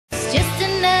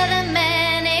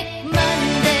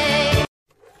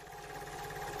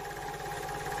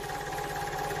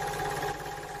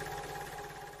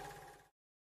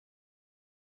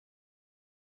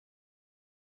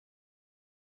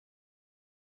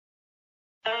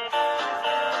The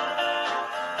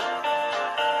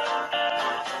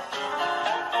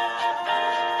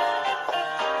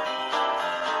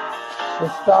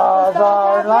stars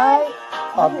are light,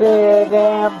 are big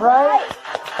and bright,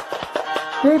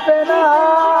 deep in the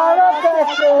heart of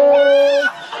Texas.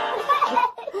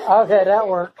 Okay, that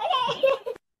worked.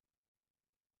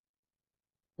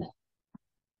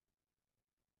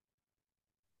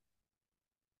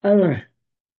 Okay.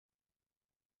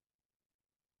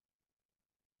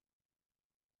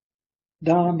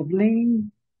 Dawn the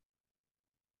bling.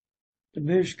 The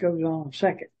moose goes on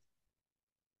second.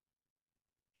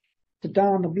 The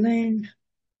dawn the bling.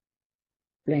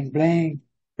 Bling bling.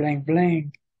 Bling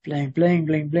bling. Bling bling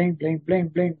bling bling bling bling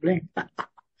bling bling.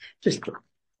 Just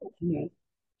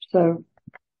so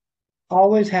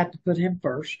always have to put him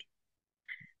first.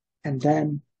 And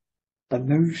then the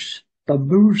moose. The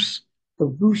moose. The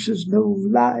moose is no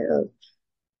liar.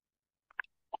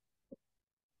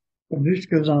 The moose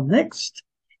goes on next.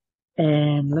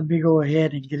 And let me go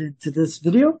ahead and get into this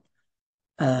video.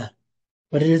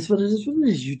 What it is, what it is, what it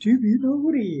is. YouTube, you know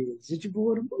what it is. It's your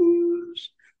boy, the Moose.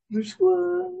 Moose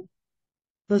Squad.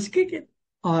 Let's kick it.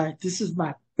 All right, this is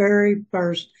my very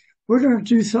first. We're going to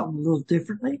do something a little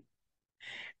differently.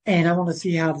 And I want to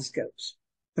see how this goes.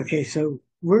 Okay, so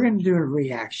we're going to do a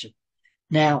reaction.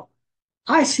 Now,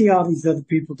 I see all these other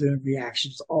people doing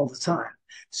reactions all the time.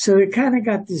 So it kind of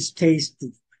got this taste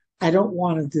of, I don't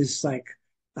want to just like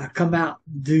come out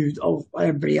and do, oh,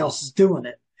 everybody else is doing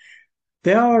it.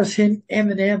 They are hitting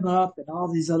Eminem up and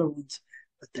all these other ones,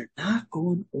 but they're not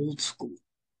going old school.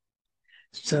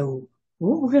 So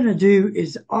what we're going to do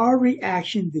is our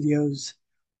reaction videos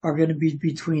are going to be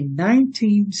between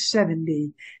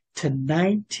 1970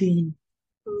 to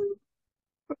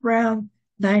around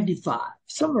 95,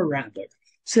 somewhere around there.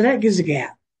 So that gives a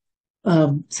gap.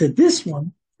 So this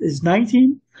one is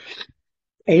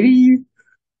 1983,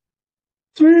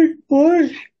 4.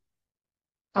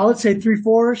 I would say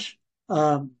 3/4.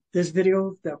 This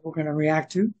video that we're going to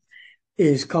react to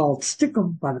is called Stick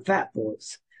 'em by the Fat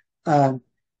Boys.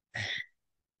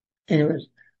 Anyways,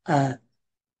 now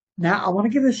I want to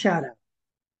give a shout out.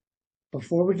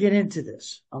 Before we get into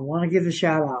this, I want to give a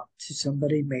shout out to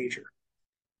somebody major.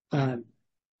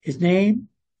 His name,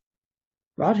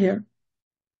 right here,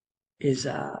 is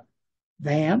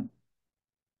Van.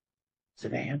 It's a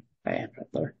Van right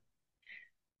there.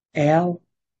 LFR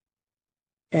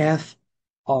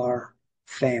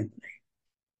family.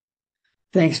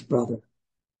 Thanks, brother.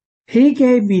 He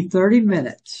gave me 30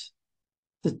 minutes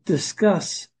to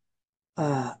discuss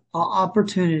an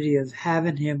opportunity of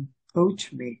having him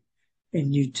coach me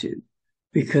in YouTube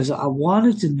because I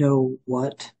wanted to know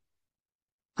what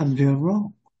I'm doing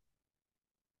wrong.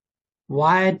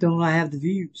 Why don't I have the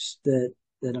views that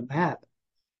I'm having?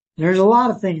 There's a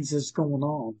lot of things that's going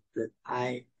on that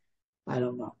I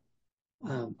don't know.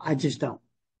 I just don't.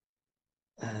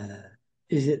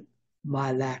 Is it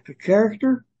my lack of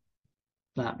character?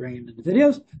 Not bringing in the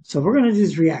videos. So we're going to do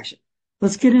this reaction.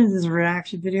 Let's get into this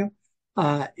reaction video.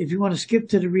 If you want to skip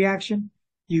to the reaction,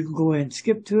 you can go ahead and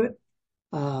skip to it.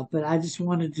 But I just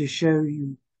wanted to share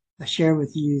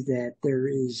with you that there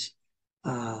is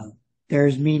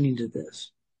meaning to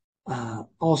this.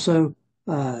 Also,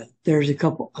 there's a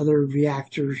couple other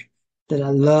reactors that I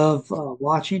love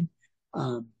watching.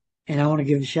 And I want to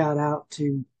give a shout out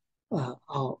to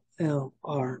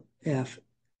LRF.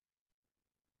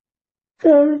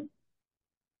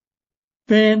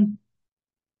 Ben,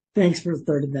 thanks for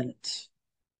 30 minutes.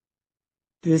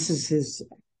 This is his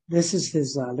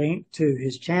link to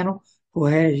his channel. Go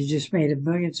ahead. He just made 1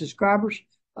 million subscribers.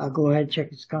 Go ahead and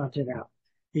check his content out.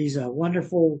 He's a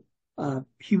wonderful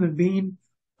human being.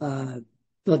 The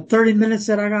 30 minutes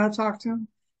that I got to talk to him,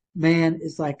 man,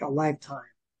 is like a lifetime.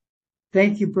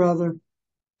 Thank you, brother.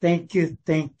 Thank you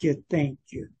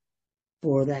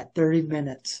for that 30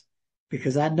 minutes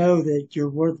because I know that you're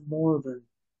worth more than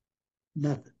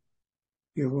nothing.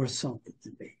 You're worth something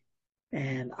to me.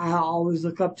 And I always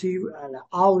look up to you, and I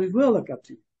always will look up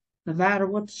to you. No matter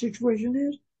what the situation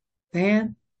is,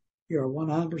 man, you're a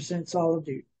 100% solid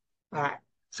dude. All right.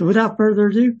 So without further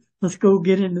ado, let's go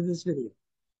get into this video.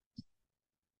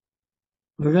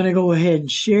 We're going to go ahead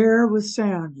and share with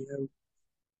sound, We're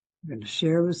going to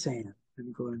share with sound. We're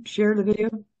going to go ahead and share the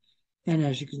video. And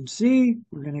as you can see,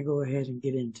 we're going to go ahead and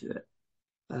get into it.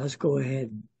 Let's go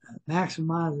ahead and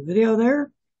maximize the video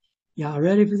there. Y'all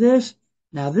ready for this?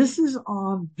 Now this is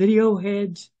on Video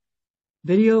Heads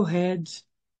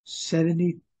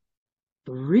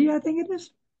 73, I think it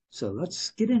is. So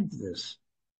let's get into this.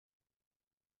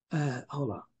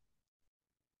 Hold on.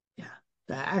 Yeah.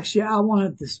 Actually, I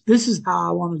wanted this. This is how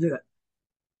I want to do it.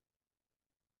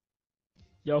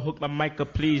 Yo, hook my mic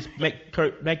up, please. Make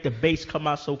the bass come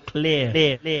out so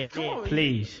clear.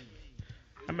 Please.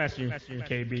 I'm asking you,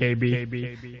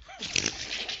 KB.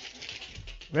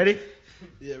 Ready?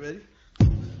 Yeah, ready?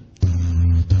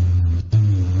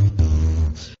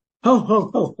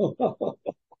 Ho.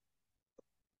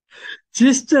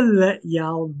 Just to let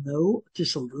y'all know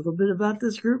just a little bit about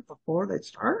this group before they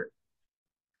start.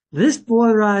 This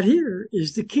boy right here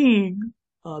is the king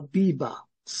of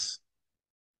bebops.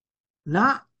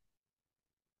 Not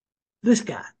this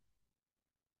guy.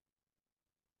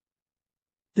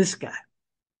 This guy.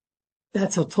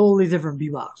 That's a totally different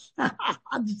bebop. I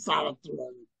decided to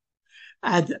love it.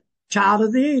 I'm a child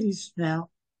of the 80s now.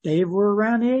 They were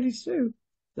around the 80s too.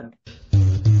 So.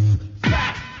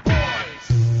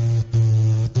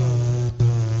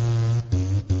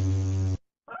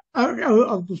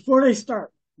 Before they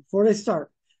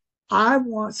start, I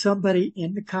want somebody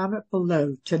in the comment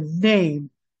below to name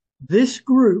this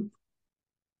group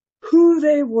who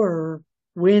they were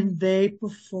when they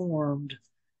performed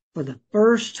for the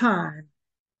first time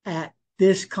at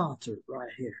this concert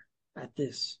right here. At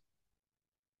this.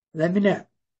 Let me know.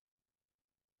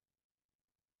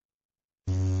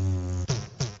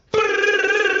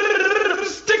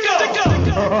 Stick up!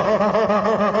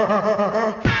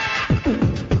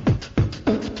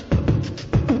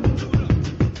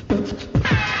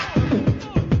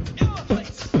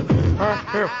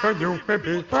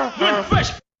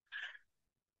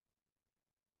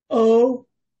 Oh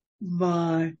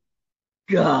my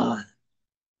God.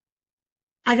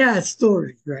 I got a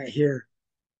story right here.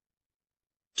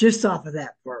 Just off of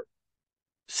that part.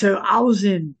 So I was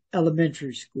in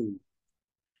elementary school.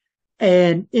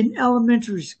 And in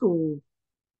elementary school,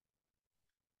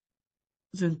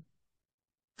 it was in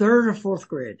third or fourth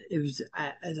grade. It was,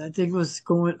 I think it was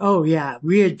going, oh yeah,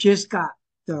 we had just got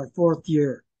to our fourth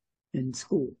year in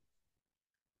school.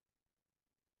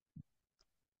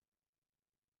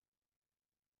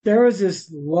 There was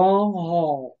this long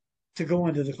hall to go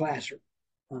into the classroom.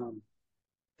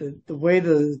 The way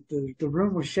the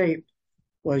room was shaped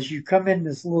was you come in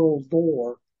this little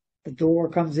door, the door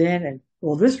comes in, and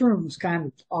well, this room was kind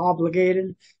of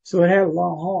obligated, so it had a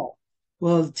long hall.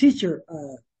 Well, the teacher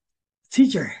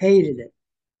hated it.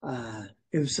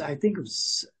 It was, I think it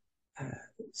was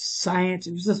science.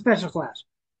 It was a special class.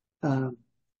 But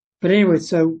anyway,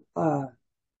 so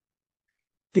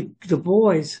the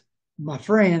boys, my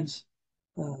friends,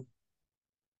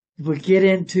 would get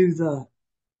into the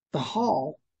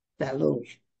hall, that little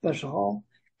special hall,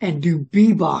 and do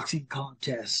beatboxing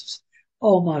contests.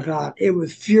 Oh my God, it would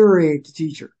infuriate the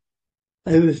teacher.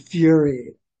 It was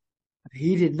infuriating.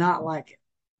 He did not like it.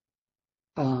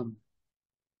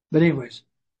 But anyways,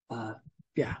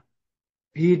 yeah,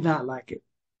 he did not like it.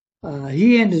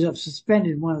 He ended up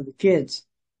suspending one of the kids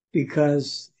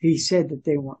because he said that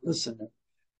they weren't listening.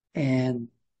 And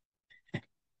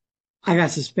I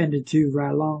got suspended too,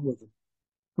 right along with him.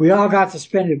 We all got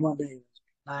suspended one day,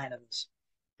 9 of us,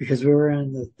 because we were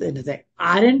in the thing.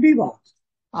 I didn't bebop.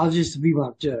 I was just a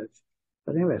bebop judge.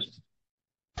 But anyways.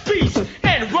 Beats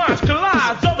and rhymes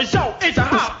collide. Double show is a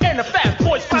hop and the fat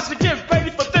boys fight to get ready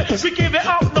for this. We give it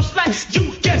out no slack.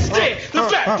 You guessed it. The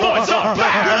fat boys are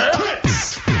back.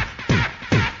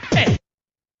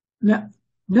 Now,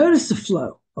 notice the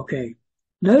flow, okay?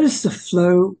 Notice the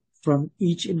flow from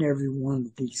each and every one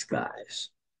of these guys,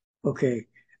 okay?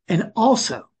 And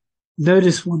also,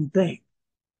 notice one thing.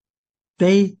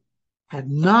 They have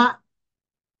not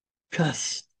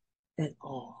cussed at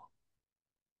all.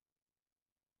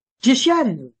 Just yet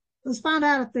anyway. Let's find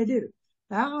out if they do.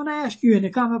 Now, I want to ask you in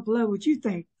the comment below what you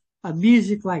think of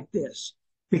music like this.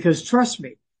 Because trust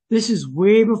me, this is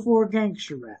way before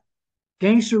gangster rap.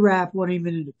 Gangster rap wasn't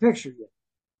even in the picture yet.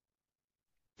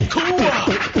 Cool.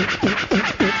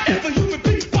 Ever human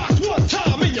beatbox one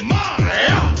time in your mind.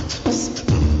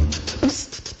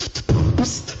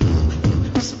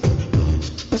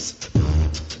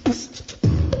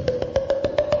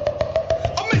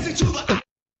 Amazing to the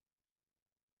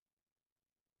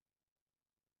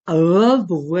I love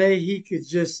the way he could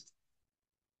just,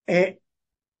 and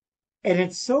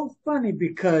it's so funny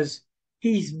because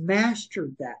he's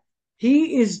mastered that.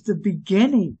 He is the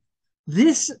beginning.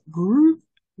 This group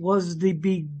was the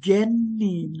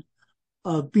beginning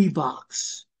of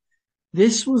bebox.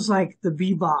 This was like the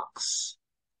bebox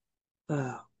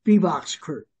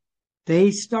crew. They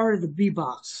started the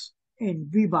bebox and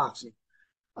beboxing.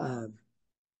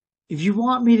 If you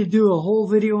want me to do a whole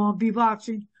video on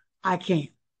beboxing, I can.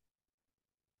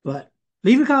 But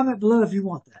leave a comment below if you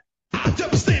want that.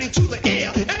 devastating to the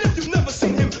air. And if you've never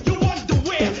seen him, you wonder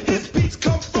where his beats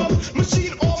come from.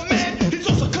 Machine or man, he's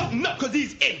also cutting up cause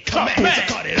he's in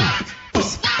command.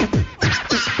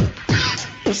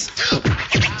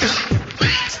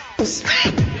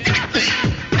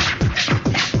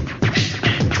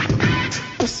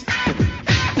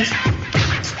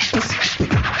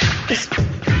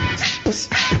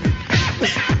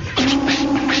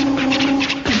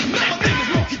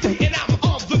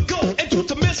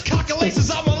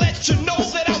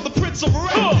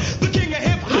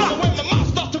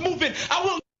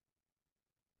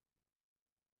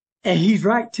 And he's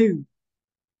right too.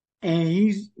 And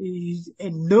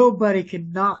and nobody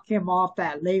can knock him off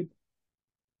that label.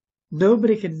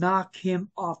 Nobody can knock him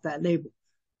off that label.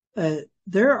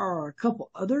 There are a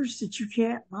couple others that you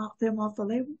can't knock them off the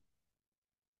label.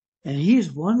 And he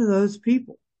is one of those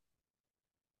people.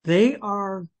 He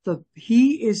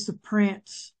is the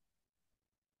prince,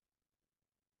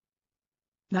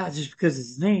 not just because of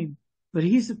his name, but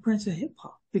he's the prince of hip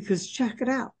hop. Because check it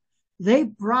out. They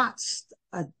brought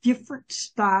a different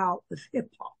style of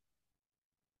hip hop.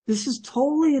 This is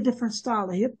totally a different style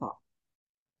of hip hop.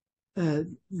 The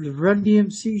Run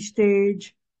DMC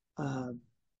stage, the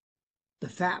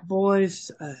Fat Boys,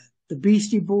 the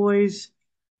Beastie Boys,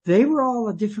 they were all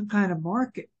a different kind of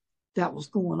market that was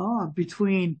going on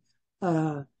between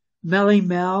Melly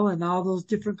Mel and all those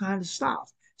different kinds of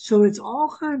styles. So it's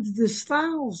all kinds of the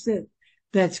styles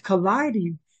that's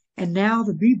colliding, and now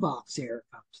the beatbox era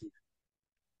comes in.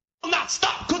 I'll not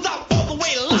stop, cause I'm all the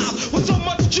way live with so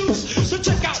much juice. So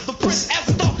check out the prince as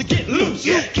I start to get loose.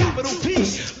 Yeah. Capital P,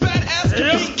 badass to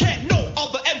me. Can't no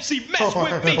other MC mess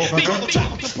with me. Because I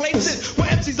travel to places where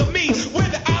MCs are mean, where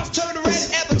the eyes turn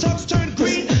red and the tongues turn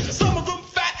green. Some of them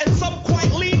fat and some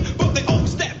quite lean, but they all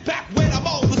step back when I'm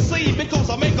on the scene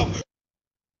because I make them.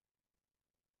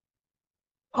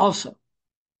 Also,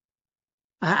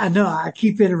 I know I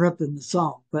keep interrupting the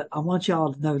song, but I want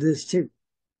y'all to know this too.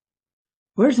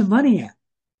 Where's the money at?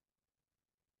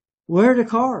 Where are the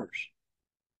cars?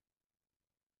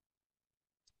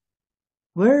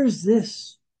 Where is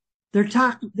this? They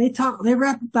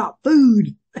rap about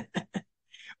food,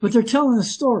 but they're telling a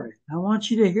story. I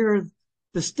want you to hear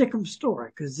the Stickum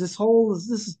story, because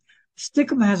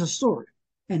Stickum has a story,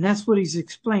 and that's what he's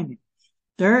explaining.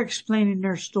 They're explaining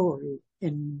their story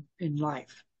in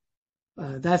life.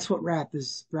 That's what rap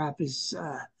is. Rap is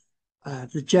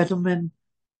the gentleman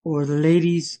or the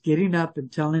ladies getting up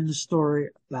and telling the story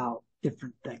about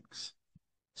different things.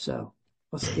 So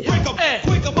let's get Wake up,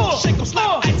 quick em up, shake em,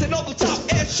 slap ice and on the top,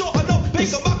 and short enough,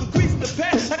 bake em, I can grease the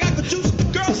pan. I got the juice,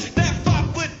 girl, that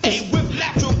 5'8" with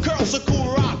natural curls, a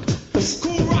cool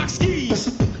rock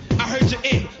skis. I heard you're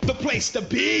in the place to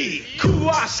be.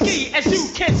 Cool ski, as you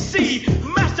can see,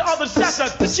 master of the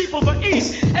Zessa, the chief of the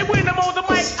East. And when I'm on the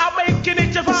mic, I'm making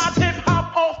it divide. Hip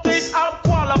hop off this, I'm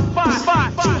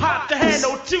qualified. Too hot to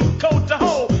handle, too cold to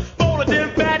hold. Bolder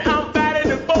than bad, I'm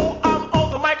batting and bold. I'm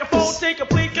on the microphone, take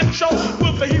complete control.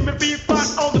 With the human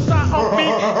beatbox on the side of me.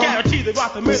 Guarantee the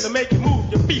rock the rhythm, make you move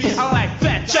your feet. I like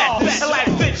that, y'all. I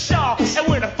like this, y'all. And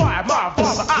when I fire my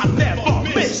revolver, I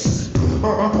never miss.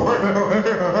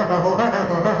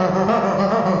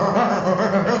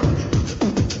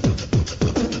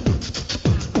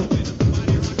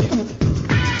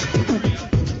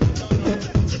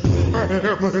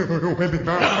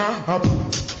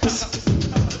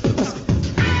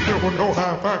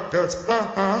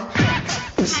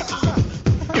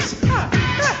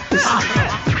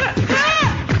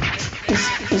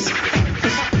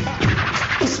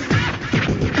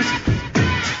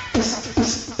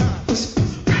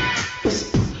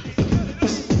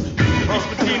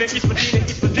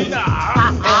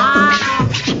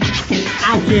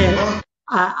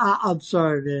 I'm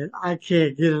sorry, man. I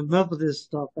can't get enough of this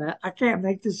stuff, man. I can't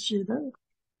make this shit up.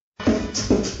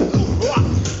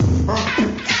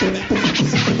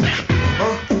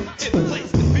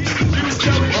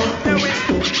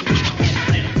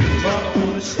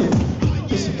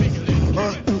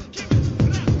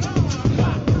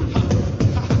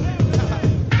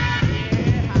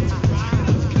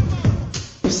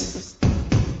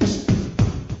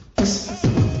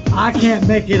 I can't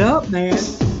make it up, man.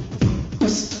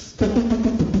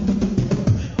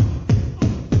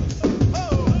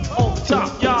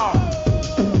 Top, y'all.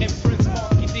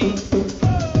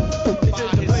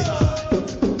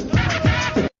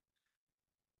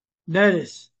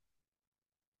 Notice,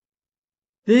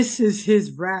 this is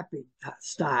his rapping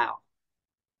style.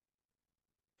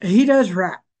 He does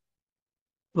rap,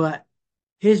 but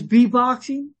his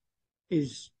beatboxing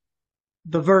is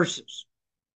the verses.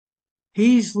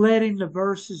 He's letting the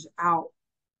verses out.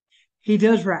 He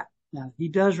does rap. Now, he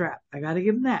does rap. I gotta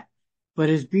give him that. But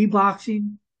his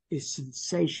beatboxing is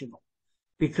sensational.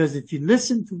 Because if you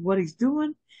listen to what he's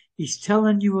doing, he's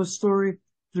telling you a story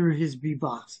through his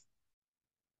beatboxing.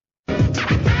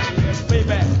 Way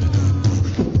back.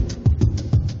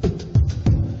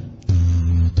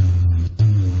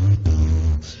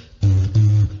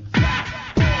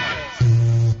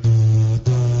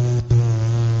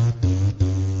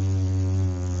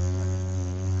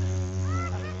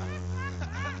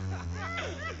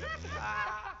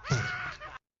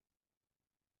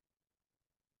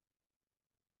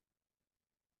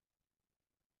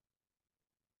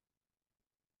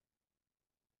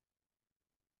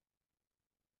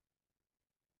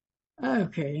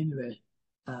 Okay, anyway.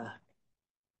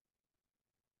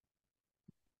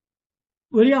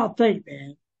 What do y'all think,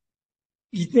 man?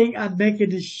 You think I'm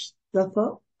making this stuff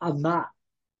up? I'm not.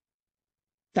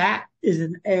 That is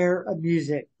an air of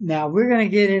music. Now we're going to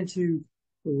get into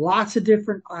lots of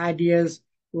different ideas,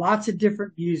 lots of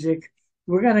different music.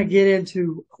 We're going to get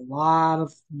into a lot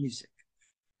of music.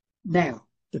 Now,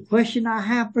 the question I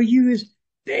have for you is,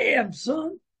 damn,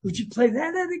 son, would you play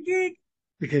that at a gig?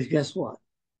 Because guess what?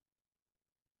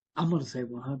 I'm going to say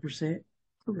 100%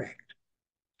 correct.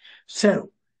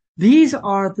 So these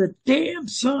are the damn,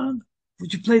 son,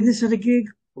 would you play this at a gig?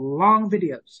 Long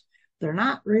videos. They're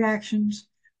not reactions.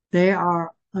 They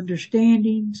are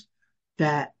understandings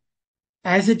that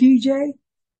as a DJ,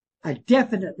 I'm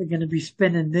definitely going to be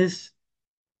spinning this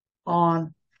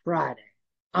on Friday.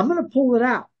 I'm going to pull it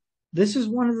out. This is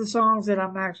one of the songs that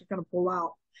I'm actually going to pull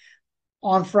out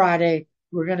on Friday.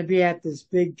 We're going to be at this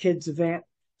big kids event.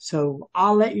 So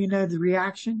I'll let you know the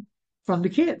reaction from the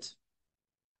kids.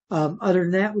 Other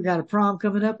than that, we got a prom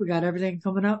coming up. We got everything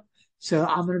coming up. So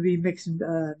I'm going to be mixing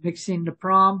the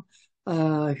prom,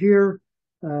 here.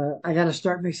 I got to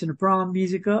start mixing the prom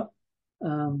music up.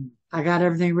 I got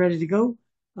everything ready to go.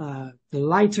 The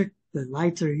lights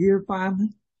are here finally.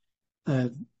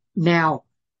 Now,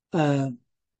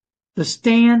 the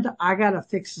stand, I got to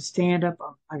fix the stand up.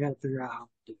 I got to figure out how to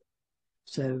do it.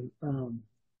 So,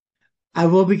 I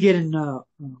will be getting a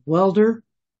welder.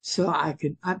 So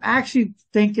I'm actually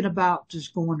thinking about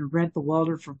just going to rent the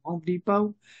welder from Home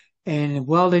Depot and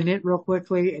welding it real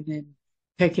quickly and then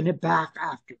taking it back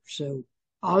after. So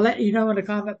I'll let you know in the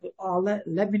comment.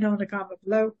 Let me know in the comment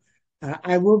below.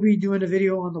 I will be doing a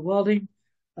video on the welding.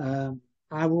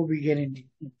 I will be getting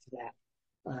into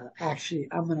that. Actually,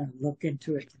 I'm going to look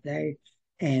into it today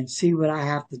and see what I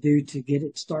have to do to get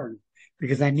it started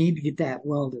because I need to get that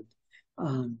welded,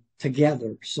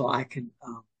 together so I can,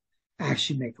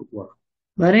 actually make it work.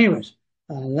 But anyways,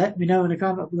 let me know in the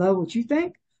comment below what you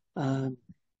think.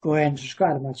 Go ahead and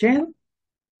subscribe to my channel.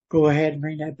 Go ahead and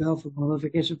ring that bell for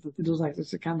notifications for videos like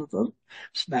this kind of stuff.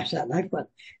 Smash that like button.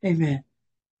 Amen.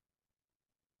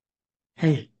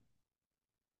 Hey,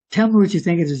 tell me what you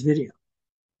think of this video.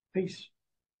 Peace.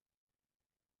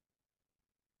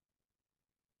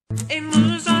 A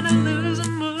moves on a lose, a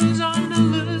moves on a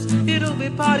lose. It'll be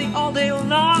party all day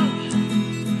long.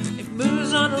 It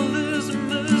moves on a lose, it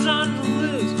moves on a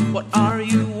lose. What are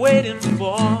you waiting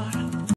for?